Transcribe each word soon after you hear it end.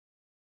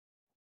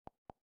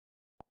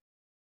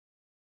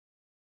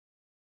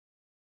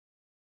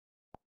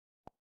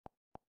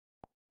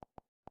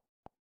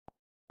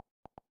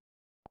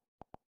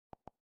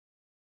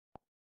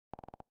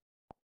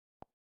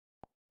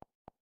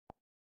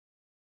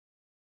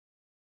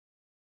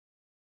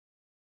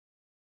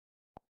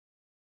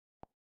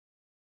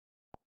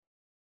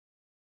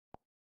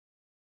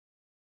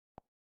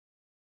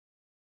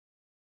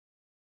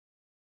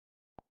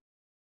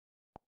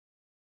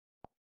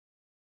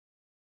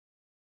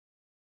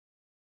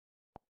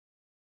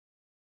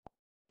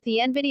The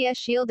NVIDIA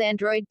Shield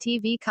Android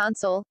TV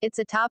console, it's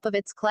a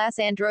top-of-its-class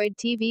Android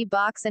TV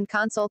box and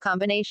console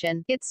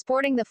combination. It's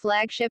sporting the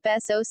flagship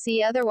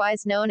SoC,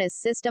 otherwise known as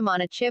System on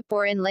a Chip,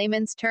 or in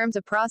layman's terms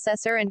a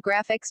processor and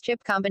graphics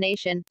chip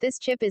combination. This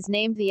chip is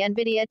named the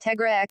NVIDIA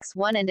Tegra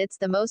X1 and it's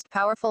the most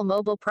powerful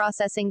mobile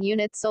processing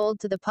unit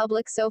sold to the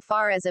public so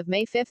far as of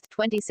May 5,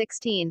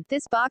 2016.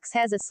 This box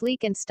has a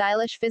sleek and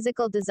stylish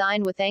physical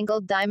design with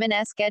angled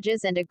diamond-esque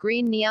edges and a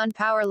green neon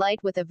power light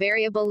with a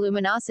variable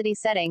luminosity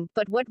setting.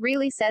 But what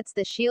really sets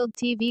the Shield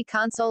TV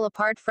console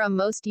apart from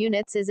most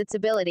units is its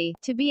ability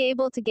to be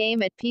able to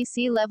game at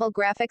PC-level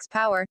graphics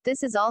power.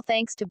 This is all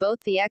thanks to both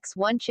the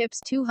X1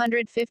 chip's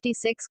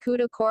 256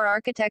 CUDA core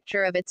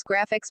architecture of its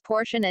graphics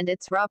portion and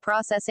its raw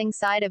processing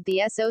side of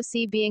the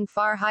SoC being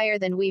far higher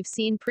than we've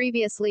seen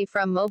previously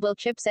from mobile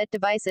chipset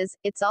devices.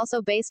 It's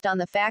also based on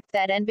the fact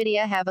that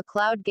NVIDIA have a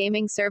cloud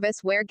gaming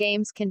service where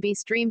games can be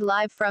streamed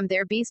live from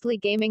their beastly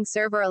gaming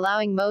server,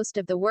 allowing most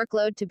of the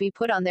workload to be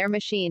put on their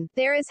machine.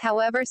 There is,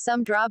 however,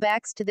 some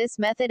drawbacks to this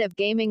method of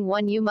gaming.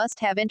 One, you must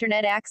have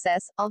internet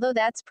access, although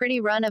that's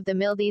pretty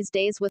run-of-the-mill these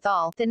days with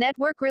all the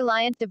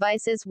network-reliant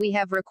devices we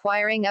have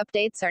requiring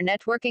updates are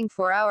networking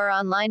for our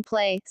online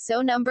play.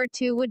 So number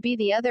 2 would be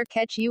the other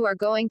catch: you are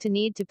going to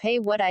need to pay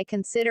what I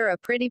consider a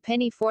pretty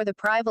penny for the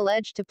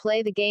privilege to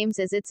play the games,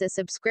 as it's a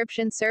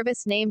subscription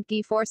service named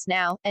GeForce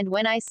Now, and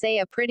when I say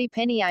a pretty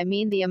penny I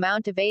mean the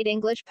amount of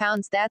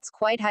 £8. That's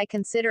quite high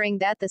considering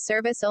that the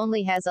service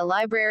only has a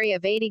library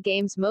of 80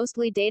 games,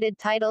 mostly dated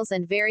titles,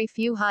 and very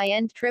few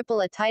high-end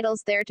AAA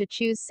titles there to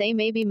choose, say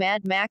maybe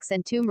Mad Max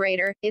and Tomb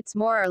Raider. It's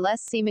more or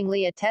less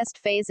seemingly a test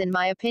phase, in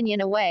my opinion,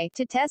 a way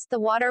to test the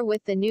water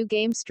with the new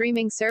game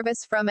streaming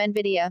service from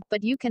NVIDIA,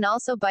 but you can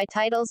also buy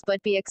titles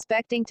but be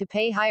expecting to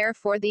pay higher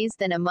for these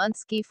than a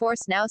month's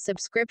GeForce Now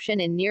subscription.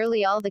 In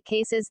nearly all the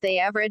cases they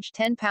average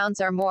 £10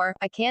 or more.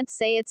 I can't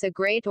say it's a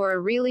great or a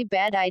really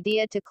bad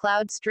idea to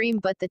cloud stream,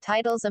 but the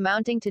titles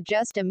amounting to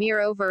just a mere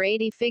over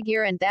 80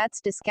 figure, and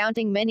that's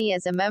discounting many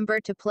as a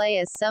member to play,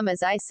 as some,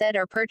 as I said,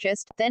 are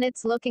purchased, then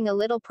it's looking a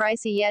little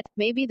pricey yet.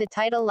 Maybe the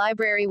title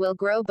library will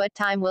grow, but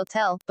time will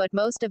tell. But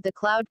most of the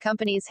cloud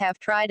companies have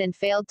tried and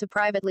failed to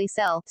privately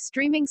sell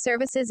streaming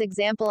services,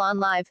 example on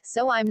Live,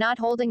 so I'm not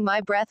holding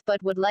my breath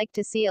but would like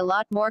to see a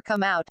lot more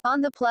come out.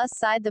 On the plus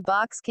side, the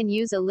box can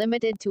use a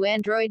limited to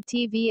Android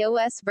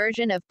tvOS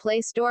version of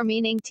Play Store,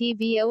 meaning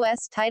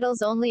tvOS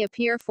titles only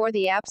appear for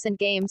the apps and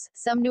games.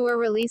 Some newer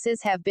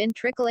releases have been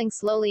trickling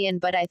slowly in,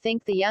 but I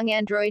think the young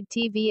Android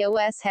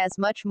tvOS has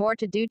much more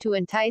to do to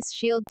entice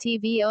Shield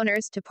TV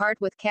owners to part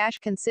with cash,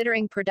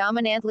 considering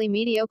predominantly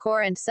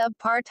mediocre and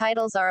subpar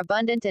titles are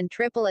abundant and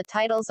AAA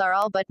titles are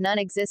all but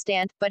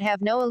non-existent. But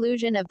have no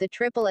illusion of the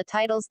AAA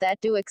titles that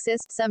do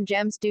exist. Some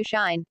gems do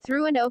shine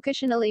through, and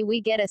occasionally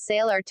we get a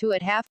sale or two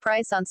at half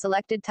price on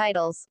selected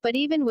titles. But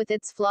even with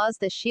its flaws,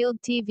 the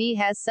Shield TV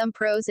has some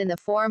pros in the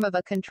form of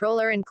a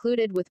controller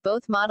included with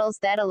both models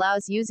that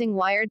allows using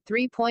wired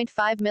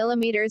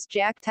 3.5mm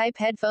jack-type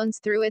headphones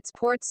through its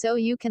port, so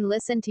you can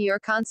listen to your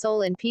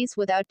console in peace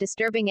without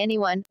disturbing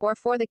anyone, or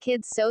for the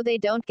kids so they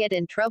don't get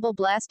in trouble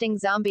blasting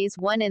zombies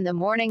 1 in the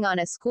morning on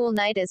a school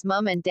night as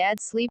mum and dad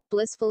sleep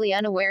blissfully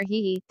unaware.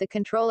 Hee. The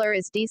controller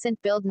is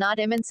decent build, not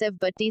immense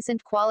but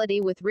decent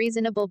quality with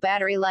reasonable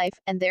battery life,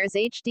 and there's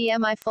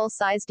HDMI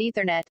full-sized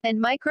Ethernet and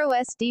micro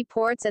SD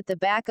ports at the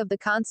back of the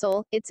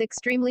console. It's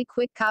extremely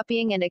quick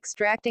copying and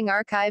extracting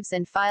archives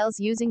and files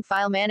using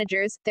file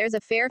managers. There's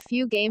a fair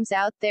few games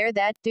out there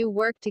that do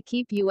work to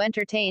keep you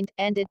entertained,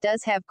 and it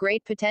does have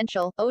great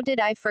potential. Oh, did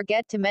I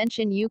forget to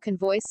mention you can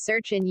voice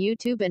search in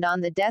YouTube, and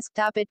on the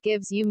desktop it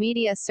gives you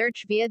media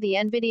search via the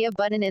NVIDIA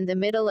button in the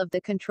middle of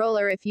the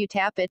controller if you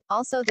tap it.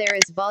 Also, there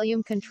is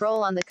volume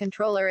control on the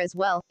controller as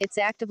well. It's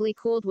actively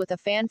cooled with a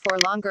fan for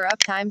longer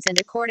uptimes, and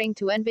according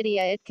to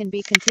NVIDIA it can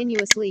be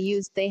continuously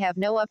used. They have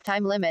no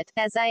uptime limit,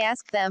 as I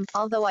asked them,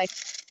 although I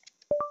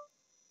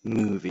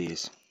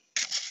Movies.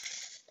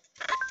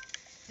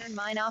 turn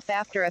mine off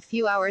after a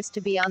few hours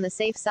to be on the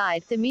safe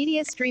side. The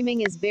media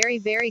streaming is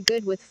very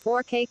good with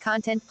 4K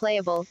content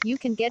playable. You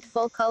can get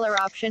full color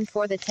option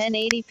for the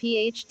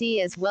 1080p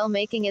HD as well,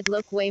 making it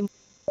look way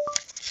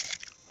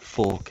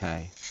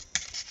 4K.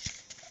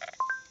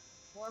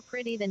 more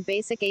pretty than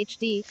basic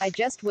HD. I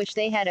just wish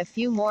they had a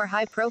few more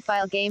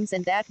high-profile games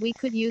and that we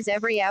could use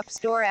every App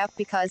Store app,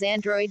 because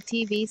Android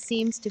TV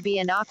seems to be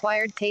an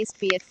acquired taste,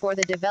 be it for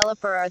the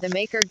developer or the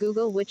maker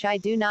Google, which I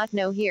do not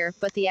know here,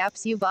 but the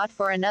apps you bought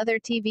for another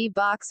TV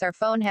box or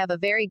phone have a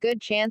very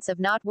good chance of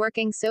not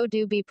working, so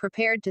do be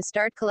prepared to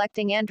start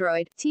collecting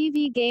Android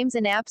TV games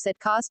and apps at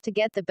cost to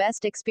get the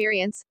best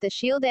experience. The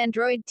Shield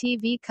Android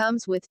TV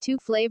comes with two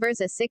flavors,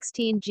 a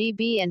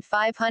 16GB and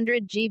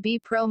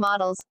 500GB Pro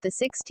models. The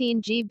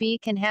 16GB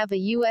GB can have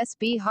a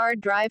USB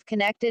hard drive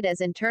connected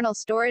as internal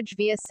storage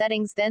via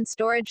settings, then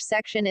storage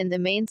section in the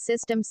main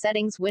system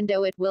settings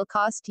window. It will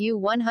cost you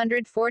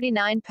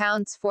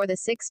 £149 for the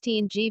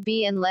 16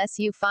 GB unless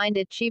you find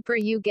it cheaper.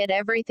 You get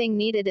everything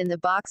needed in the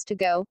box to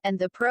go, and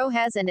the Pro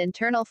has an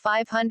internal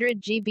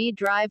 500 GB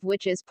drive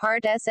which is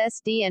part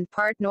SSD and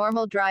part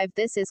normal drive.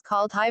 This is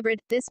called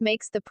hybrid. This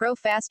makes the Pro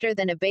faster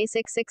than a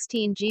basic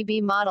 16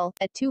 GB model,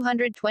 at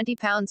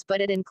 £220,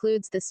 but it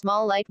includes the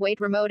small lightweight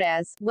remote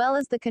as well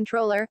as the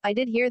controller. I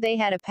did hear they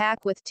had a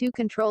pack with 2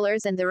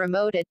 controllers and the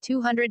remote at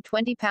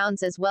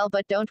 £220 as well,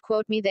 but don't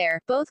quote me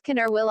there. Both can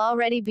or will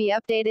already be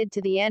updated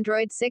to the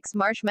Android 6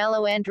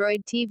 Marshmallow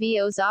Android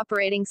TV OS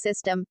operating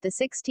system. The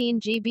 16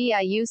 GB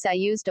I used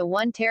a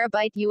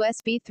 1TB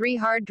USB 3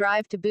 hard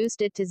drive to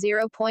boost it to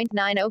 0.90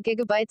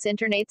 GB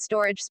internet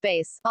storage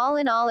space. All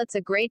in all, it's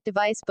a great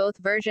device. Both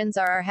versions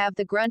have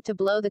the grunt to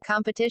blow the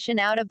competition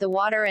out of the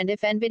water, and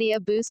if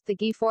Nvidia boost the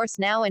GeForce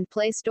Now and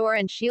Play Store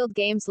and Shield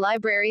Games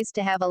libraries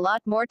to have a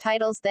lot more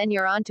titles, then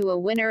you're onto a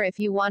winner. If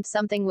you want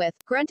something with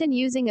grunt and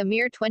using a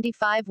mere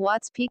 25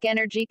 watts peak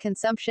energy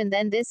consumption,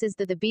 then this is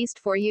the beast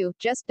for you.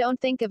 Just don't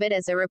think of it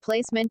as a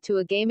replacement to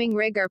a gaming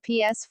rig or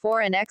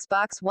PS4 and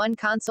Xbox One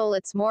console.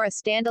 It's more a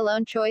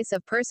standalone choice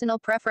of personal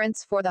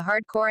preference. For the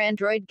hardcore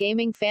Android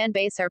gaming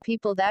fanbase are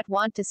people that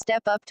want to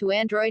step up to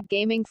Android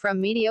gaming,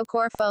 from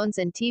mediocre phones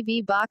and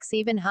TV box,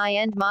 even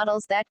high-end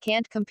models that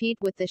can't compete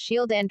with the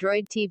Shield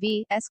Android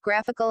TV's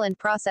graphical and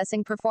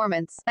processing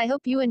performance. I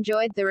hope you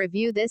enjoyed the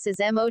review. This is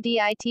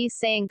MODIT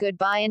saying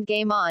goodbye and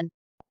game on.